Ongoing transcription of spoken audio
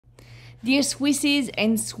Dear Swissies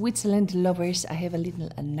and Switzerland lovers, I have a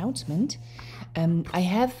little announcement. I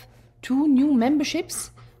have 2 new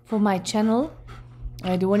memberships for my channel.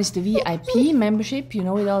 The one is the VIP membership, you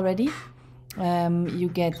know it already.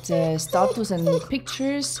 You get status and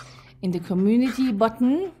pictures in the community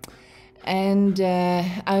button. And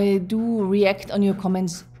I do react on your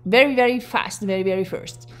comments very, very fast, very, very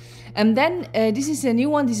first. And then this is a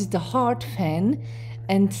new one, this is the Heart Fan.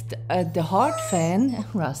 And the Heart Fan,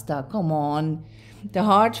 Rasta, come on. The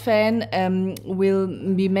Heart Fan will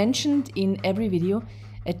be mentioned in every video,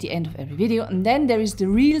 at the end of every video. And then there is the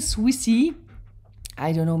Real Swissy.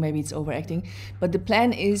 I don't know, maybe it's overacting. But the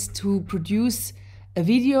plan is to produce a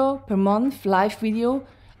video per month, live video,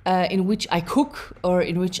 in which I cook or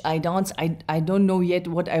in which I dance. I don't know yet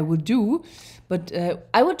what I will do. But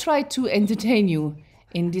I will try to entertain you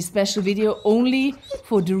in this special video only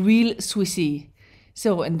for the Real Swissy.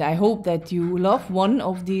 So, and I hope that you love one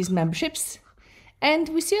of these memberships and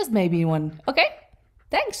we see us maybe in one. Okay?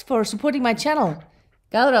 Thanks for supporting my channel.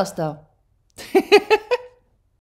 Gal Rasta.